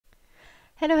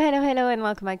Hello, and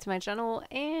welcome back to my channel.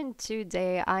 And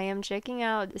today I am checking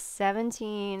out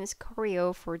 17's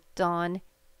choreo for Don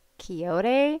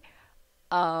Quixote.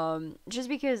 Just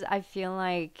because I feel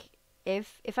like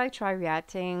if I try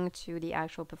reacting to the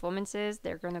actual performances,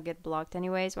 they're gonna get blocked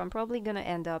anyway. So I'm probably gonna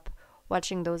end up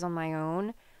watching those on my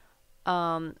own.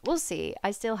 We'll see. I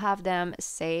still have them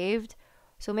saved,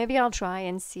 so maybe I'll try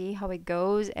and see how it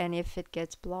goes. And if it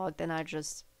gets blocked, then I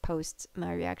just post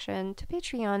my reaction to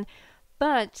Patreon.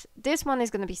 But this one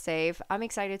is going to be safe. I'm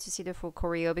excited to see the full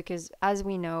choreo because, as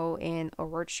we know in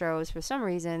award shows, for some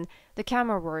reason, the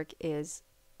camera work is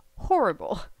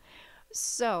horrible.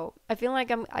 So I feel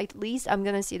like I'm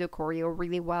going to see the choreo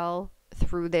really well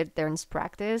through their dance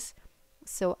practice.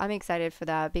 So I'm excited for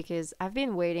that because I've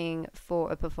been waiting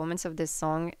for a performance of this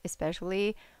song,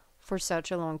 especially for such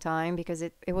a long time, because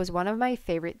it was one of my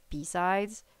favorite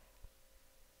B-sides,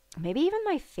 maybe even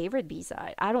my favorite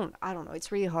B-side. I don't know. It's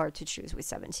really hard to choose with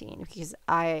 17 because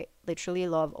I literally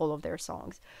love all of their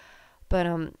songs. But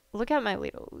look at my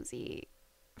little Uzi.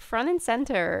 Front and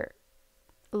center.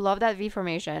 Love that V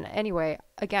formation. Anyway,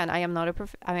 again, I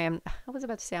was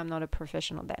about to say I'm not a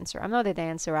professional dancer. I'm not a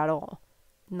dancer at all.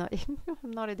 Not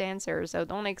I'm not a dancer, so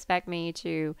don't expect me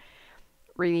to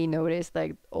really notice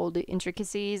like all the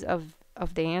intricacies of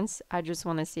dance. I just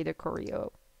want to see the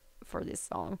choreo for this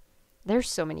song.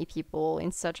 There's so many people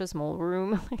in such a small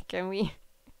room. Can we?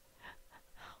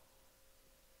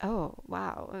 Oh,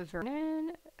 wow.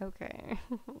 Vernon? Okay.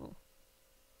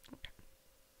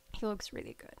 He looks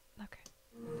really good. Okay.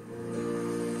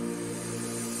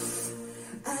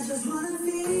 I just wanna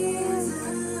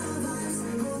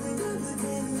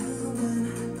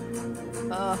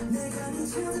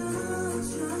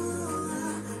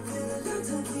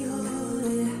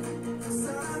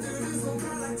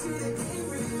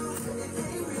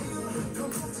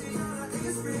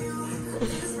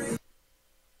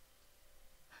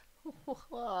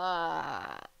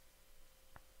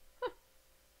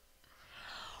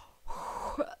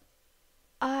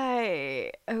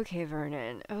okay,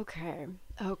 Vernon. Okay.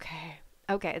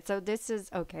 So this is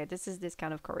this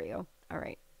kind of choreo. All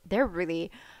right. They're really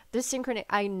this synchron.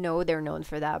 I know they're known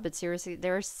for that, but seriously,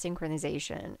 their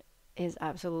synchronization is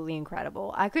absolutely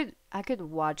incredible. I could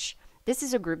watch. This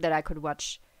is a group that I could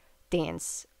watch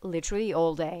dance literally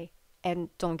all day and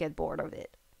don't get bored of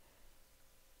it.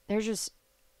 They're just.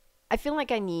 I feel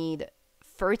like I need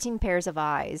 13 pairs of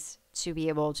eyes to be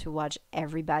able to watch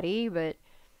everybody, but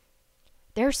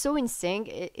they're so in sync,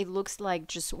 it looks like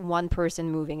just one person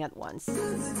moving at once.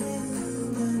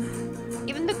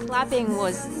 Even the clapping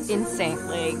was in sync,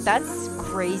 like, that's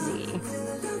crazy.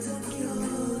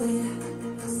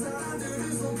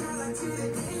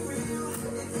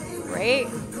 Right?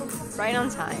 Right on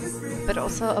time. But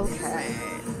also, okay.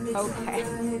 Okay.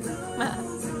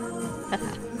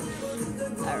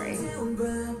 Alright.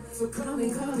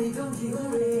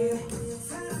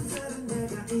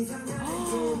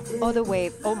 Oh, the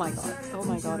wave. Oh my god. Oh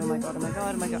my god. Oh my god. Oh my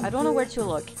god. Oh my god. I don't know where to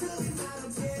look.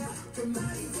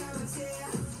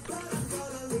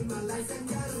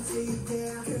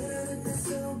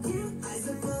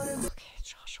 Okay,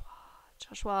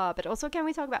 Joshua. But also, can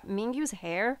we talk about Mingyu's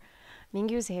hair?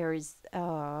 Mingyu's hair is,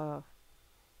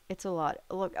 it's a lot.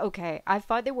 Look, okay, I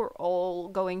thought they were all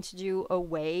going to do a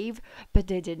wave, but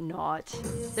they did not.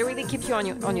 They really keep you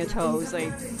on your toes.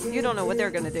 Like, you don't know what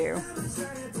they're gonna do.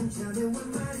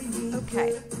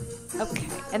 Okay.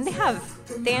 And they have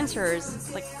dancers,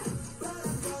 like,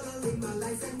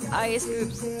 ice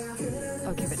scoops.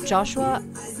 Okay, but Joshua...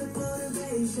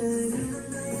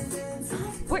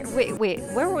 Wait,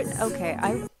 where would... Okay,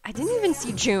 I didn't even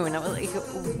see June. I was like,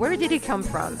 where did he come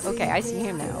from? Okay, I see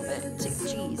him now, but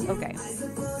jeez, okay.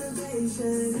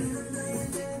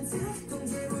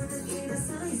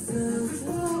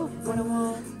 What I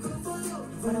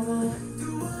want.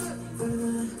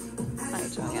 Hi,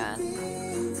 Julian.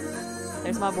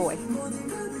 There's my boy.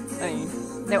 I mean,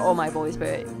 they're all my boys,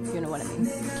 but you know what I mean.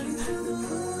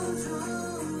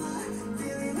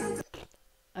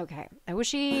 Okay,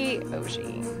 Oshi.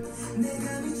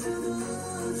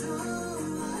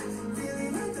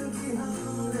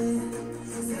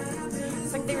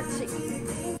 It's like they're.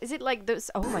 Is it like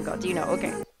this? Oh my god, do you know?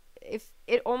 Okay. If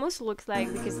it almost looks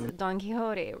like, because Don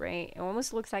Quixote, right? It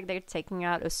almost looks like they're taking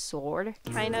out a sword,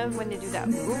 kind of, when they do that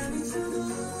move.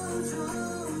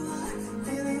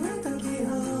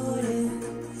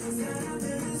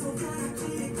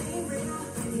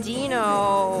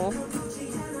 Dino.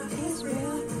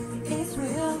 It's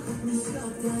real.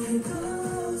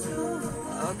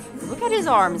 Okay. Look at his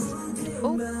arms.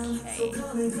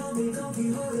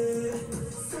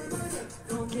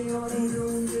 Okay.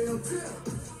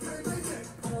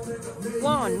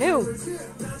 One, new.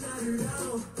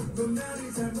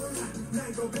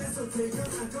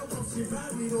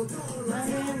 My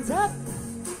hands up,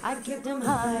 I keep them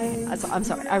high. I'm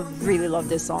sorry, I really love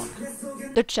this song.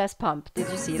 The chest pump, did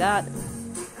you see that?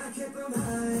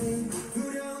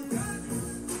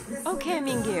 Okay,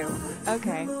 Mingyu.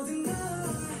 Okay.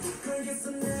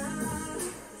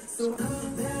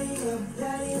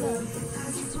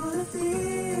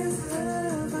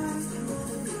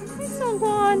 It's so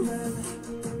one.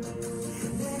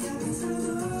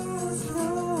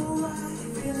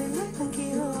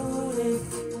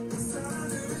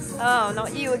 Oh,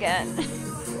 not you again.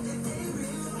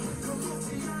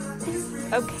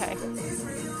 Okay.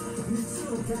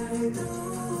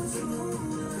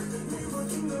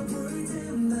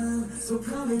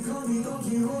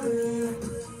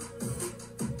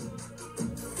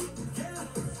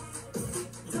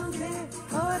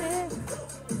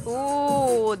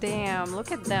 Oh, damn.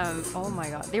 Look at them. Oh my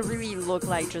god. They really look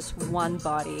like just one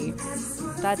body.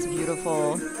 That's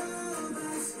beautiful.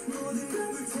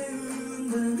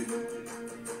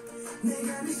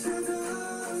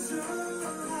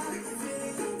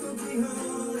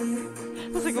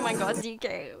 I was like, oh my god,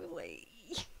 DK. Like,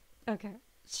 okay.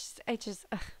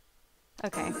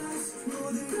 Okay.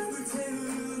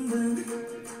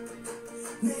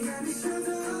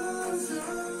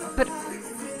 But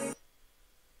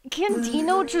can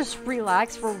Dino just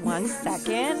relax for 1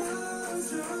 second?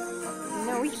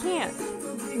 No, he can't.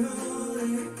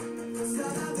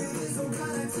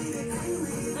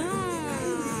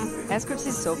 S-Scripts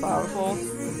is so powerful.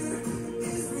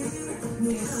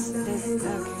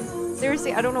 Okay.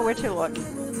 Seriously, I don't know where to look.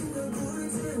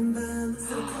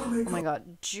 Oh my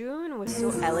god, June was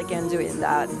so elegant doing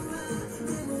that.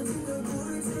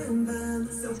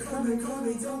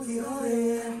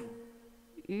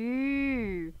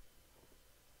 Ooh.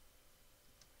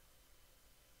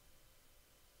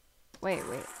 Wait.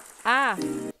 Ah!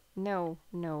 No.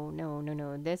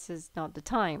 This is not the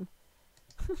time.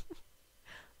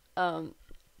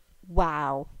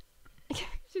 Wow.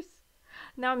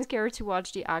 Now I'm scared to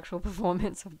watch the actual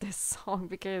performance of this song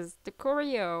because the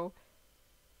choreo.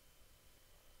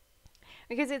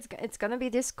 Because it's gonna be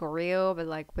this choreo, but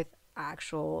like with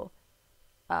actual,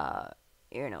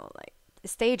 like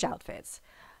stage outfits,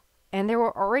 and they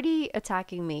were already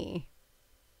attacking me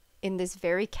in this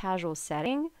very casual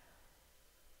setting,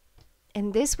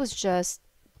 and this was just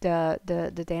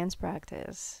the dance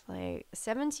practice. Like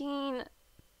 17,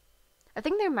 I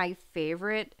think they're my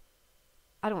favorite.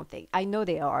 I know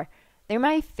they are. They're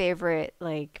my favorite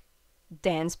like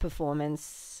dance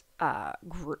performance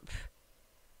group.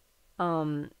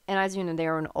 And as you know,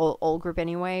 they're an old group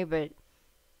anyway, but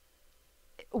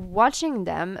watching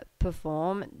them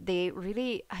perform, they're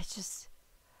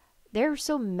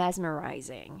so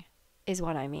mesmerizing, is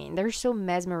what I mean. They're so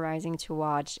mesmerizing to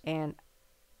watch, and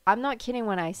I'm not kidding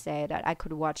when I say that I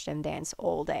could watch them dance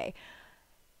all day.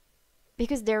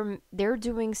 Because they're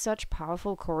doing such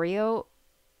powerful choreo,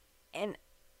 and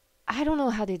I don't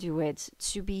know how they do it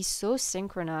to be so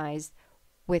synchronized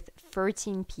with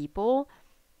 13 people.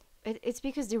 It's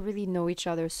because they really know each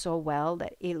other so well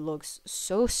that it looks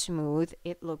so smooth.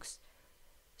 It looks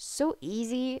so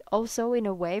easy also in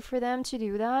a way for them to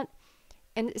do that.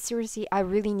 And seriously, I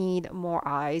really need more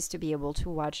eyes to be able to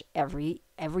watch every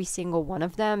single one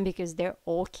of them because they're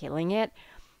all killing it.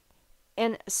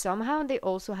 And somehow they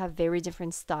also have very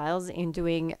different styles in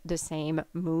doing the same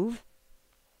move.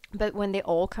 But when they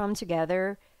all come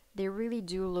together, they really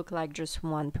do look like just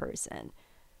one person.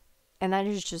 And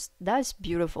that's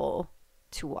beautiful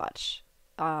to watch.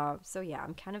 So yeah,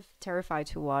 I'm kind of terrified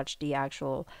to watch the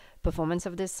actual performance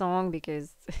of this song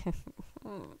because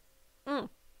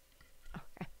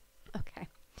okay.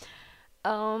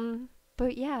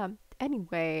 But yeah,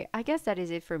 anyway, I guess that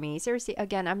is it for me. Seriously,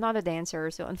 again, I'm not a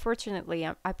dancer, so unfortunately,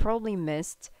 I probably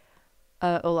missed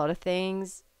a lot of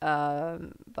things.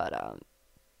 But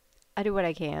I do what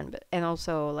I can, and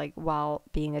also like while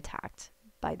being attacked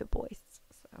by the boys.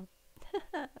 So,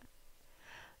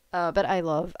 but I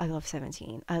love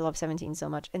 17. I love 17 so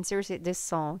much. And seriously, this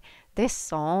song, it's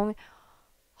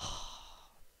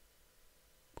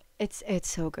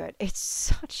so good. It's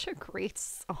such a great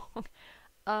song.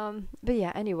 But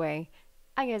yeah, anyway,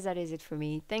 I guess that is it for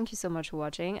me. Thank you so much for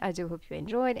watching. I do hope you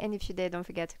enjoyed, and if you did, don't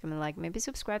forget to comment, like, maybe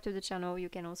subscribe to the channel. You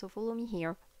can also follow me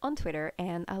here on Twitter,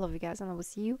 and I love you guys, and I will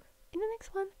see you in the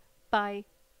next one. Bye.